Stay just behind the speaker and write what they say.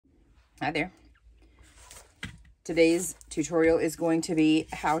Hi there. Today's tutorial is going to be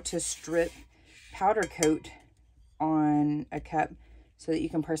how to strip powder coat on a cup so that you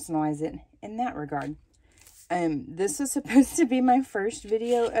can personalize it in that regard. This was supposed to be my first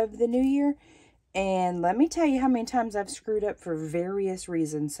video of the new year, and let me tell you how many times I've screwed up for various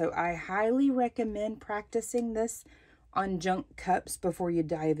reasons. So I highly recommend practicing this on junk cups before you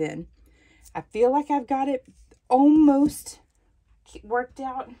dive in. I feel like I've got it almost worked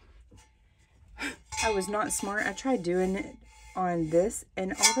out. I was not smart. I tried doing it on this,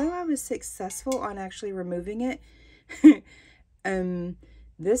 and although I was successful on actually removing it,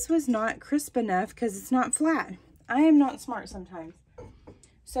 this was not crisp enough because it's not flat. I am not smart sometimes.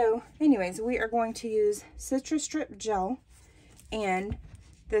 So anyways, we are going to use Citrus Strip Gel and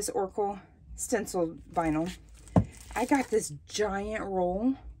this Oracle stencil vinyl. I got this giant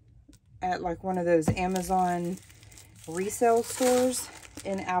roll at like one of those Amazon resale stores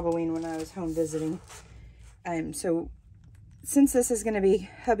in Abilene when I was home visiting. So since this is going to be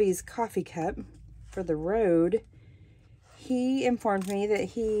hubby's coffee cup for the road, he informed me that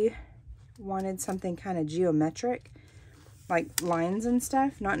he wanted something kind of geometric, like lines and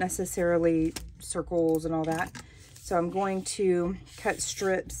stuff, not necessarily circles and all that. So I'm going to cut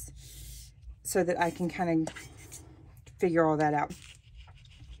strips so that I can kind of figure all that out.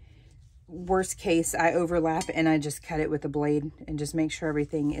 Worst case, I overlap and I just cut it with a blade and just make sure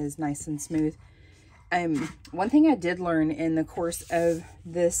everything is nice and smooth. One thing I did learn in the course of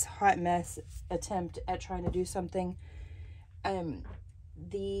this hot mess attempt at trying to do something,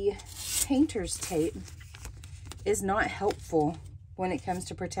 the painter's tape is not helpful when it comes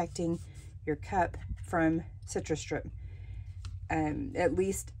to protecting your cup from Citrus Strip. At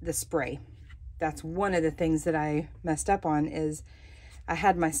least the spray. That's one of the things that I messed up on. Is I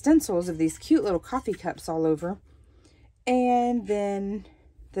had my stencils of these cute little coffee cups all over, and then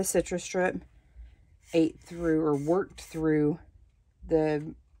the Citrus Strip ate through or worked through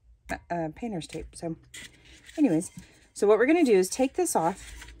the painter's tape. So anyways, so what we're going to do is take this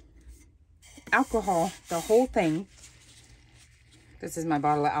off, alcohol the whole thing. This is my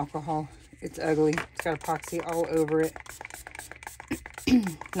bottle of alcohol. It's ugly. It's got epoxy all over it.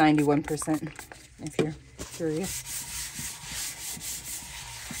 91%, if you're curious.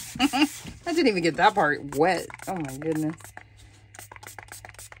 I didn't even get that part wet. Oh my goodness.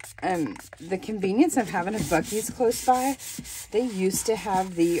 The convenience of having a Buc-ee's close by. They used to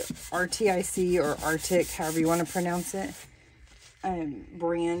have the RTIC or Arctic, however you want to pronounce it,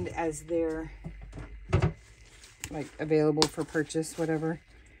 brand as their, like, available for purchase, whatever.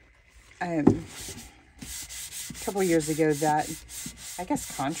 A couple years ago, that, I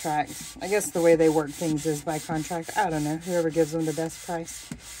guess, contract. I guess the way they work things is by contract. I don't know. Whoever gives them the best price.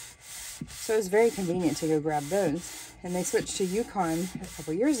 So it was very convenient to go grab those. And they switched to Yukon a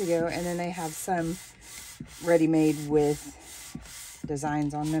couple years ago, and then they have some ready-made with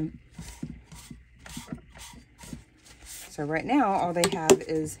designs on them. So right now, all they have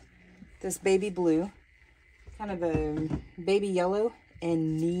is this baby blue, kind of a baby yellow,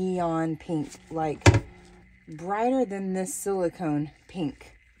 and neon pink, like brighter than this silicone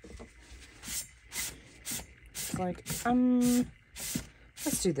pink. It's like,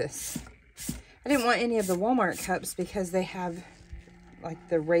 let's do this. I didn't want any of the Walmart cups because they have like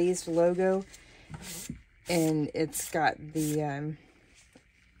the raised logo, and it's got the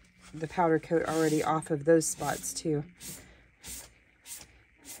powder coat already off of those spots too.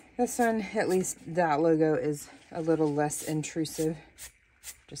 This one, at least that logo is a little less intrusive.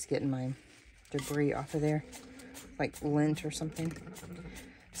 Just getting my debris off of there, like lint or something.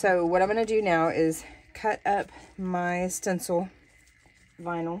 So what I'm going to do now is cut up my stencil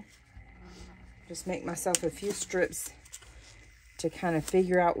vinyl. Just make myself a few strips to kind of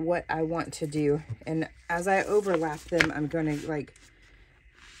figure out what I want to do. And as I overlap them, I'm going to like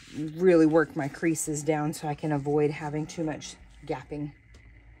really work my creases down so I can avoid having too much gapping,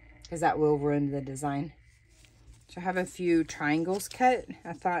 because that will ruin the design. So I have a few triangles cut.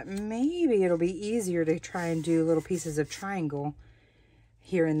 I thought maybe it'll be easier to try and do little pieces of triangle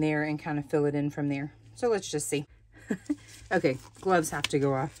here and there and kind of fill it in from there. So let's just see. Okay, gloves have to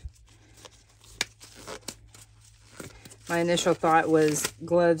go off. My initial thought was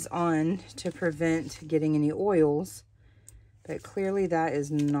gloves on to prevent getting any oils, but clearly that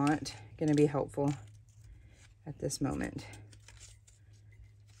is not going to be helpful at this moment.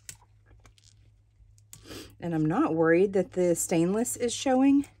 And I'm not worried that the stainless is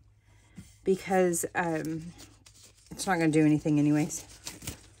showing, because it's not going to do anything anyways.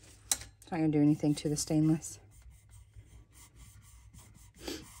 It's not going to do anything to the stainless.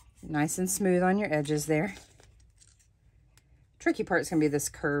 Nice and smooth on your edges there. Tricky part's going to be this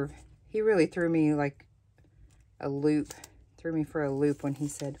curve He really threw me like a loop, threw me for a loop when he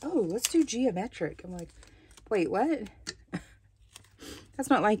said, oh, let's do geometric. I'm like, wait, what? That's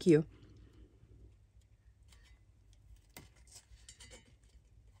not like you.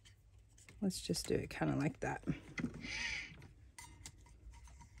 Let's just do it kind of like that.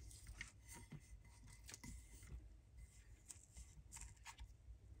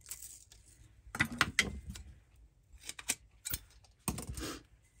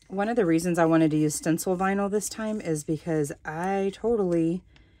 One of the reasons I wanted to use stencil vinyl this time is because I totally,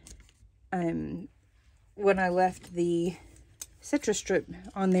 when I left the citrus strip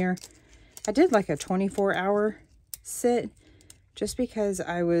on there, I did like a 24-hour sit just because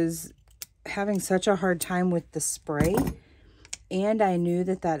I was having such a hard time with the spray, and I knew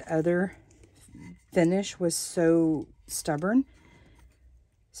that that other finish was so stubborn.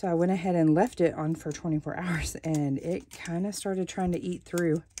 So I went ahead and left it on for 24 hours, and it kind of started trying to eat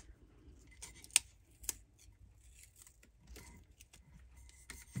through.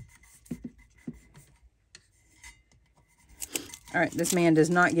 All right, this man does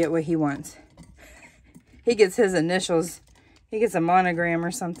not get what he wants. He gets his initials. He gets a monogram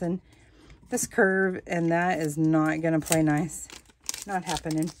or something. This curve, and that is not going to play nice. Not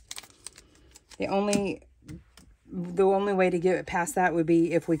happening. The only way to get it past that would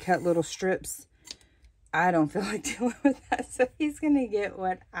be if we cut little strips. I don't feel like dealing with that, so he's going to get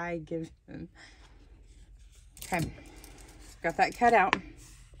what I give him. Okay, got that cut out.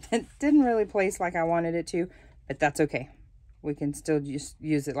 It didn't really place like I wanted it to, but that's okay. We can still just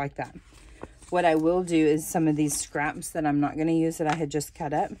use it like that. What I will do is some of these scraps that I'm not going to use that I had just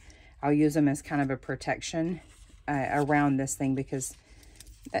cut up, I'll use them as kind of a protection around this thing, because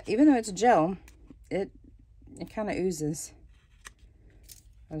even though it's gel, it kind of oozes.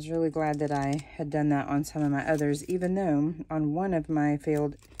 I was really glad that I had done that on some of my others, even though on one of my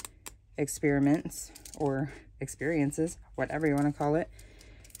failed experiments or experiences, whatever you want to call it,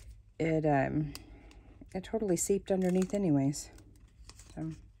 it totally seeped underneath anyways.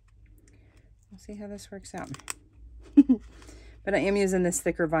 So we'll see how this works out. But I am using this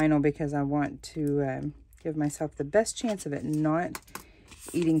thicker vinyl because I want to give myself the best chance of it not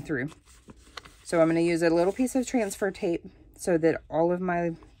eating through. So I'm going to use a little piece of transfer tape so that all of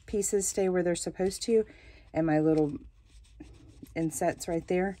my pieces stay where they're supposed to, and my little insets right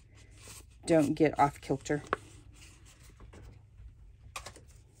there don't get off kilter.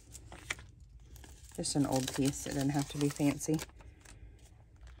 Just an old piece. It doesn't have to be fancy.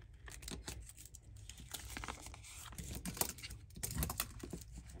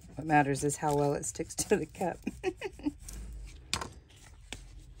 What matters is how well it sticks to the cup.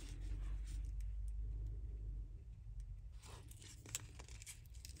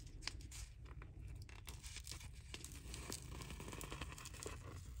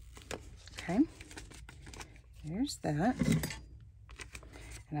 Okay. There's that.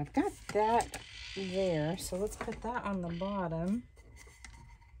 And I've got that there, so let's put that on the bottom.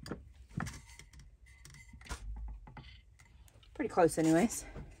 Pretty close anyways.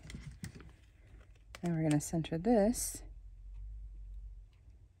 Now we're going to center this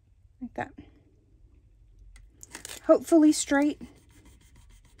like that. Hopefully straight.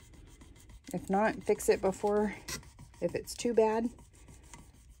 If not, fix it before, if it's too bad.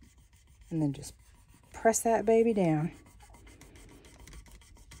 And then just press that baby down.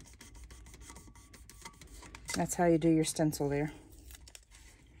 That's how you do your stencil there.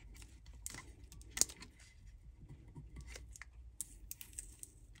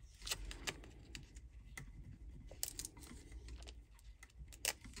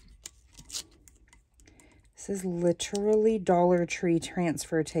 This is literally Dollar Tree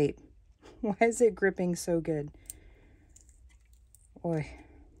transfer tape. Why is it gripping so good? Boy.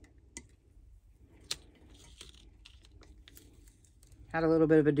 Had a little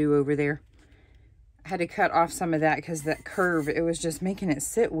bit of a do-over there. I had to cut off some of that because that curve, it was just making it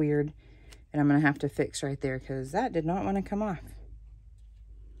sit weird. And I'm going to have to fix right there because that did not want to come off.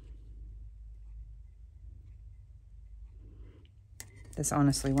 This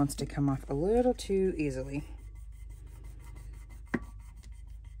honestly wants to come off a little too easily.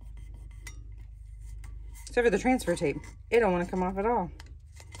 Except for the transfer tape. It don't want to come off at all.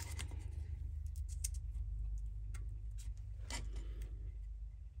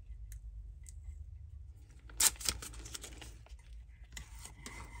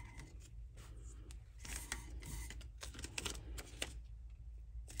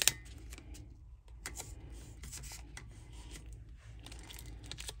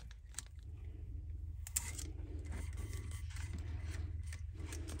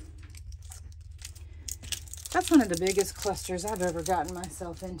 That's one of the biggest clusters I've ever gotten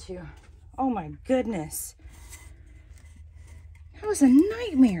myself into. Oh my goodness. That was a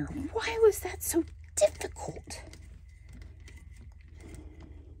nightmare. Why was that so difficult?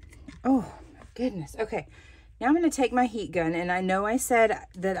 Oh my goodness. Okay, now I'm going to take my heat gun, and I know I said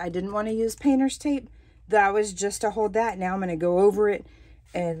that I didn't want to use painter's tape. That was just to hold that. Now I'm going to go over it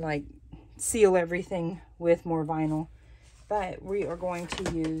and like seal everything with more vinyl. But we are going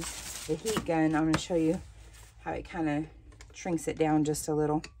to use the heat gun. I'm going to show you how it kind of shrinks it down just a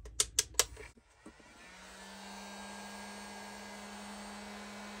little.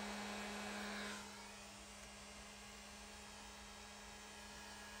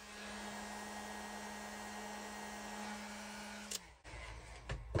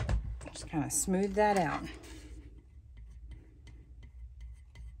 Just kind of smooth that out.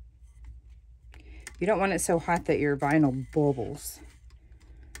 You don't want it so hot that your vinyl bubbles.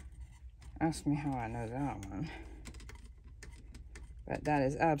 Ask me how I know that one. But that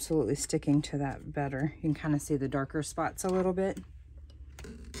is absolutely sticking to that better. You can kind of see the darker spots a little bit,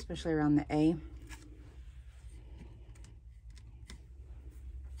 especially around the A.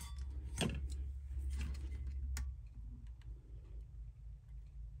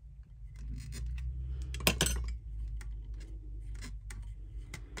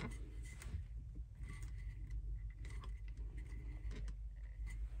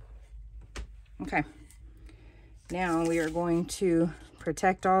 Okay, now we are going to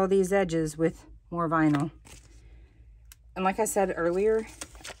protect all these edges with more vinyl. And like I said earlier,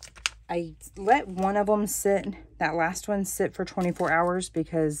 I let one of them sit, that last one sit for 24 hours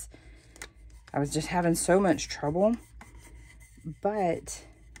because I was just having so much trouble. But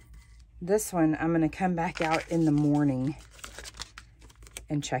this one, I'm going to come back out in the morning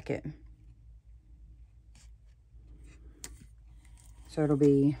and check it. So it'll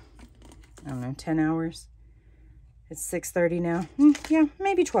be, I don't know, 10 hours. It's 6:30 now. Yeah,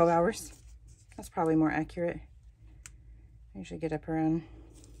 maybe 12 hours. That's probably more accurate. I usually get up around,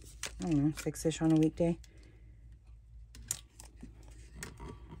 I don't know, 6-ish on a weekday.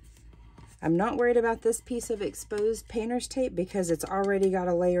 I'm not worried about this piece of exposed painter's tape because it's already got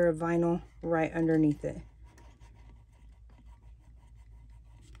a layer of vinyl right underneath it.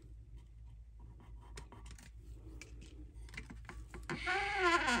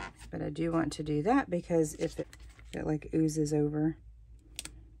 But I do want to do that because if it like oozes over.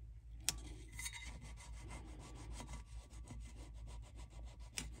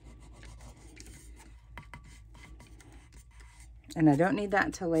 And I don't need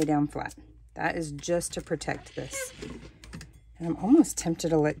that to lay down flat. That is just to protect this. And I'm almost tempted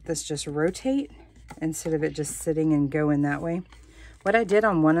to let this just rotate instead of it just sitting and going that way. What I did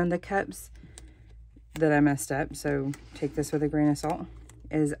on one of the cups that I messed up, so take this with a grain of salt,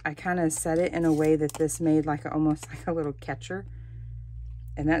 is I kind of set it in a way that this made like almost like a little catcher.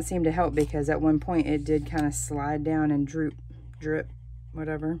 And that seemed to help because at one point it did kind of slide down and drip,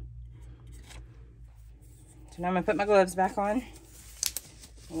 whatever. So now I'm going to put my gloves back on.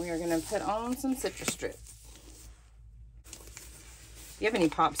 And we are going to put on some citrus strip. If you have any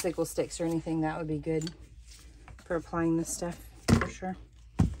popsicle sticks or anything, that would be good for applying this stuff for sure.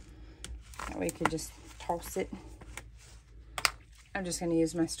 That way you could just toss it. I'm just going to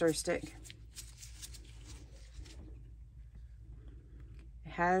use my stir stick.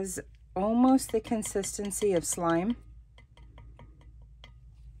 It has almost the consistency of slime.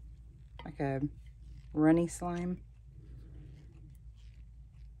 Like a runny slime.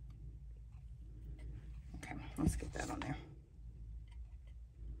 Okay, let's get that on there.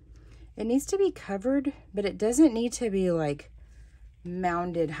 It needs to be covered, but it doesn't need to be like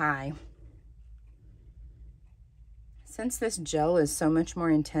mounded high. Since this gel is so much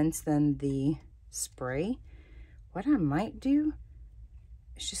more intense than the spray, what I might do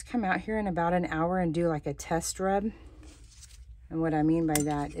is just come out here in about an hour and do like a test rub. And what I mean by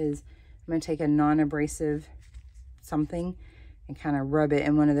that is I'm going to take a non-abrasive something and kind of rub it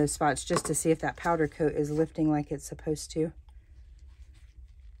in one of those spots just to see if that powder coat is lifting like it's supposed to.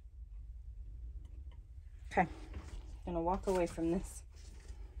 Okay, I'm going to walk away from this.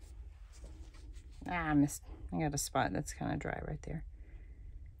 I missed. I got a spot that's kind of dry right there.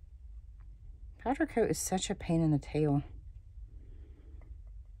 Powder coat is such a pain in the tail.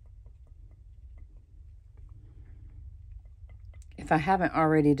 If I haven't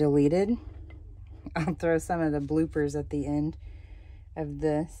already deleted, I'll throw some of the bloopers at the end of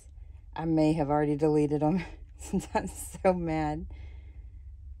this. I may have already deleted them since I'm so mad.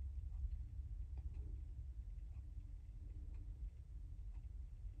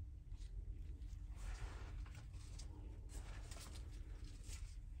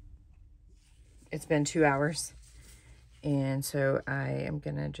 it's been 2 hours. And so I am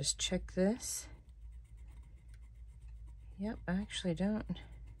gonna just check this. Yep, I actually don't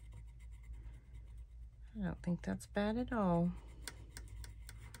think that's bad at all.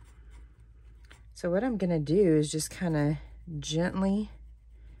 So what I'm gonna do is just kind of gently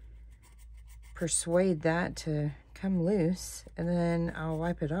persuade that to come loose, and then I'll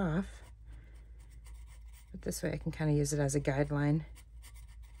wipe it off. But this way I can kind of use it as a guideline.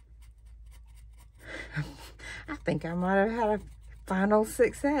 I think I might have had a final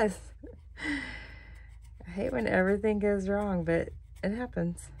success. I hate when everything goes wrong, but it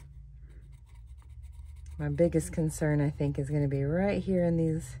happens. My biggest concern, I think, is going to be right here in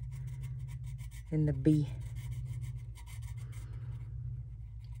these, in the B.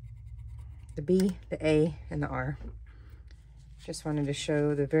 The B, the A, and the R. Just wanted to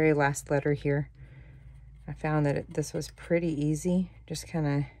show the very last letter here. I found that this was pretty easy. Just kind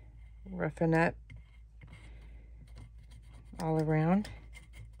of roughen up all around.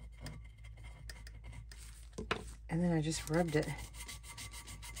 And then I just rubbed it.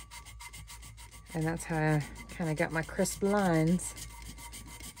 And that's how I kind of got my crisp lines.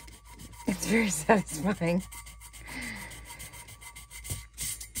 It's very satisfying.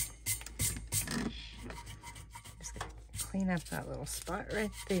 Just gonna clean up that little spot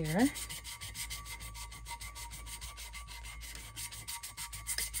right there.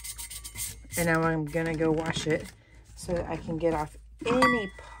 And now I'm gonna go wash it so that I can get off any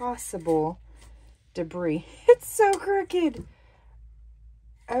possible debris. It's so crooked.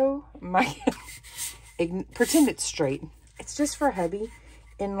 Oh my God. Pretend it's straight. It's just for hubby.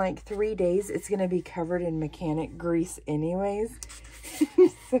 In like 3 days, it's gonna be covered in mechanic grease anyways.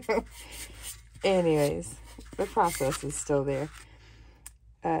 So, anyways, the process is still there.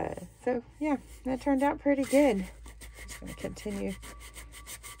 So yeah, that turned out pretty good. Just gonna continue.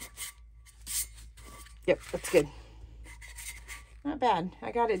 Yep, that's good. Not bad.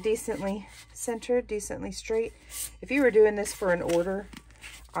 I got it decently centered, decently straight. If you were doing this for an order,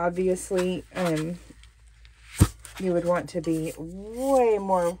 obviously, you would want to be way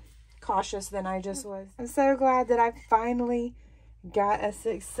more cautious than I just was. I'm so glad that I finally got a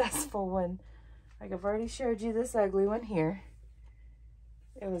successful one. Like, I've already showed you this ugly one here.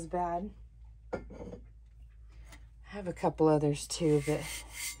 It was bad. I have a couple others too, but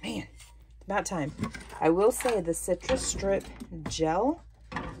man, about time. I will say the citrus strip gel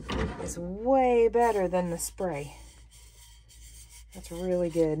is way better than the spray. That's really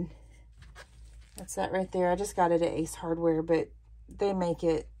good. That's that right there. I just got it at Ace Hardware, but they make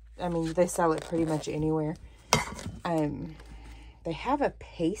it, I mean, they sell it pretty much anywhere. They have a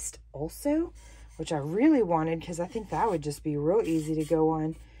paste also, which I really wanted because I think that would just be real easy to go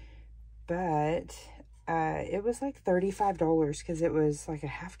on. But it was like $35 because it was like a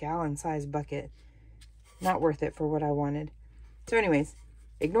half-gallon size bucket. Not worth it for what I wanted. So anyways,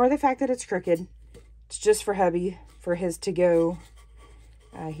 ignore the fact that it's crooked. It's just for hubby, for his to-go.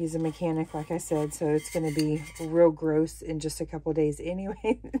 He's a mechanic, like I said, so it's going to be real gross in just a couple days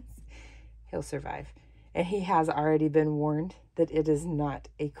anyways. He'll survive. And he has already been warned that it is not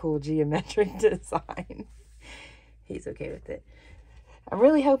a cool geometric design. He's okay with it. I'm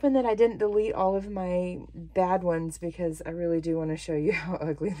really hoping that I didn't delete all of my bad ones because I really do want to show you how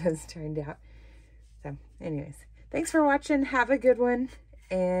ugly this turned out. So anyways, thanks for watching. Have a good one.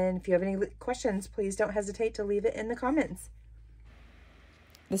 And if you have any questions, please don't hesitate to leave it in the comments.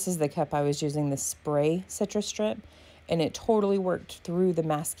 This is the cup I was using, the spray citrus strip, and it totally worked through the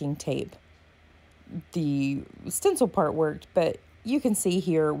masking tape. The stencil part worked, but you can see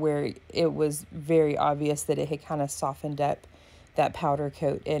here where it was very obvious that it had kind of softened up that powder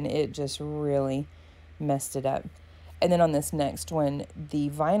coat, and it just really messed it up. And then on this next one, the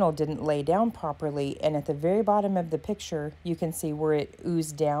vinyl didn't lay down properly, and at the very bottom of the picture, you can see where it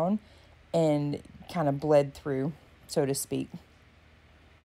oozed down and kind of bled through, so to speak.